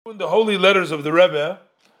In the holy letters of the Rebbe,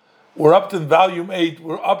 we're up to volume 8,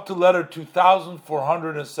 we're up to letter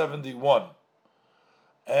 2471.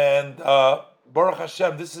 And Baruch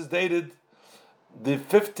Hashem, this is dated the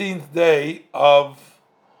 15th day of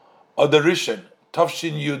Adar Rishon,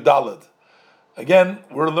 Tafshin Yud Daled. Again,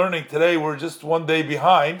 we're learning today, we're just one day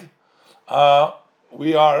behind.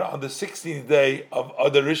 We are on the 16th day of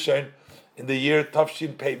Adar Rishon in the year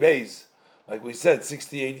Tafshin Pei Beis. Like we said,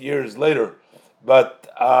 68 years later. But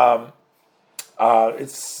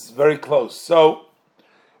it's very close. So,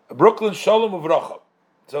 Brooklyn Shalom Uvracha.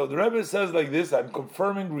 So the Rebbe says like this: I'm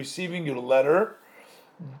confirming receiving your letter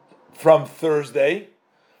from Thursday,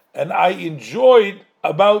 and I enjoyed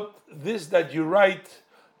about this that you write,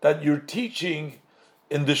 that you're teaching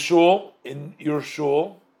in the Shul, in your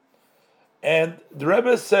Shul. And the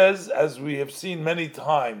Rebbe says, as we have seen many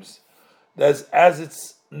times, that as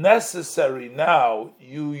it's necessary now,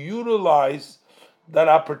 you utilize that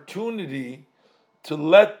opportunity to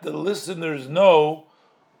let the listeners know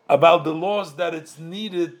about the laws that it's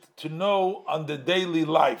needed to know on the daily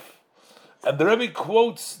life. And the Rebbe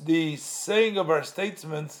quotes the saying of our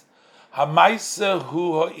statesmen, Hamaisa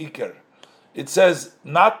hu ha'ikar. It says,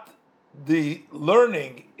 not the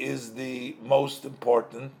learning is the most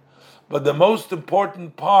important, but the most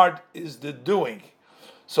important part is the doing.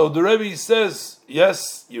 So the Rebbe says,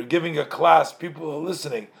 yes, you're giving a class, people are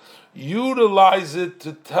listening. Utilize it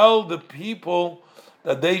to tell the people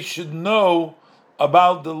that they should know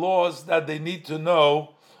about the laws that they need to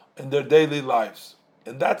know in their daily lives.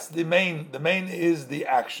 And that's the main. The main is the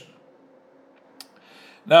action.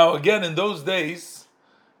 Now, again, in those days,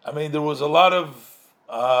 there was a lot of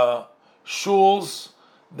shuls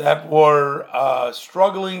that were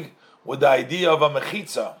struggling with the idea of a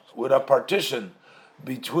Mechitzah, with a partition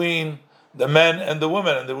between the men and the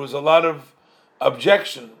women, and there was a lot of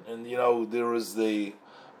objection, and there was the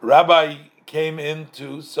rabbi came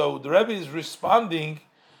into, so the Rebbe is responding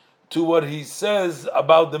to what he says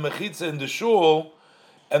about the Mechitzah in the Shul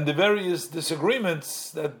and the various disagreements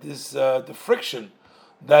that this, the friction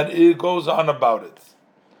that it goes on about it.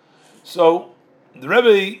 So the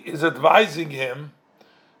Rebbe is advising him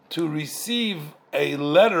to receive a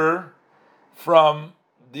letter from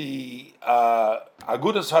the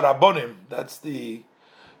Agudas Harabanim, that's the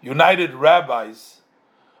United Rabbis,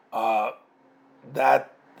 that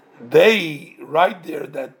they write there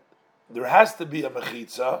that there has to be a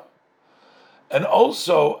Mechitzah, and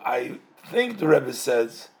also I think the Rebbe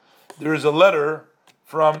says there is a letter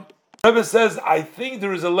from. The Rebbe says I think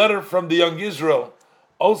there is a letter from the young Israel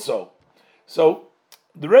also. So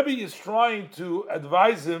the Rebbe is trying to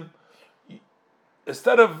advise him,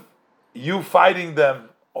 instead of you fighting them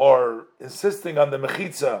or insisting on the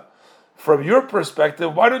Mechitzah from your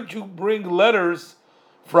perspective, why don't you bring letters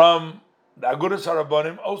from the Agudas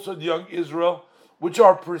Harabanim, also the young Israel, which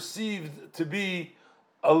are perceived to be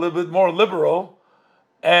a little bit more liberal,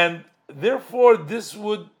 and therefore this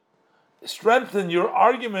would strengthen your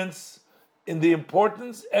arguments in the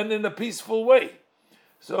importance and in a peaceful way.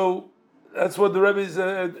 So that's what the Rebbe's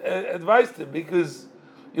advised him, because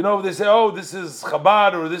they say, oh, this is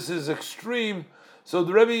Chabad or this is extreme. So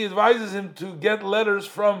the Rebbe advises him to get letters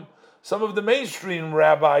from some of the mainstream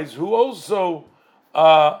rabbis who also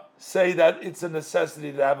say that it's a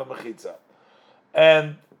necessity to have a Mechitzah.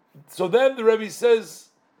 And so then the Rebbe says,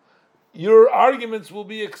 your arguments will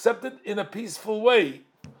be accepted in a peaceful way.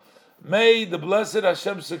 May the blessed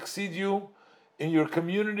Hashem succeed you in your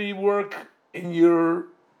community work, in your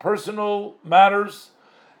personal matters,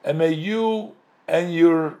 and may you and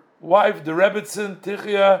your wife, the Rebbetzin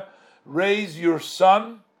Tichya, raise your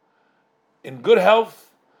son in good health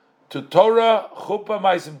to Torah, Chuppah,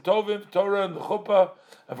 Maisim Tovim, Torah and the Chuppah,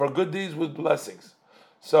 and for good deeds with blessings.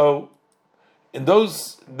 So, in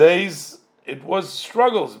those days, it was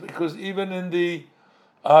struggles, because even in the,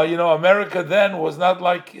 America then was not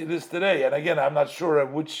like it is today. And again, I'm not sure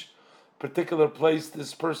at which particular place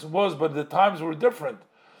this person was, but the times were different.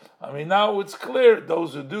 Now it's clear,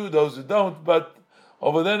 those who do, those who don't, but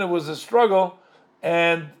over then it was a struggle,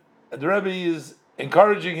 and the Rebbe is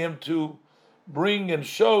encouraging him to bring and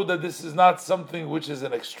show that this is not something which is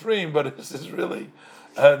an extreme, but this is really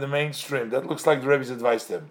the mainstream. That looks like the Rebbe's advice to him.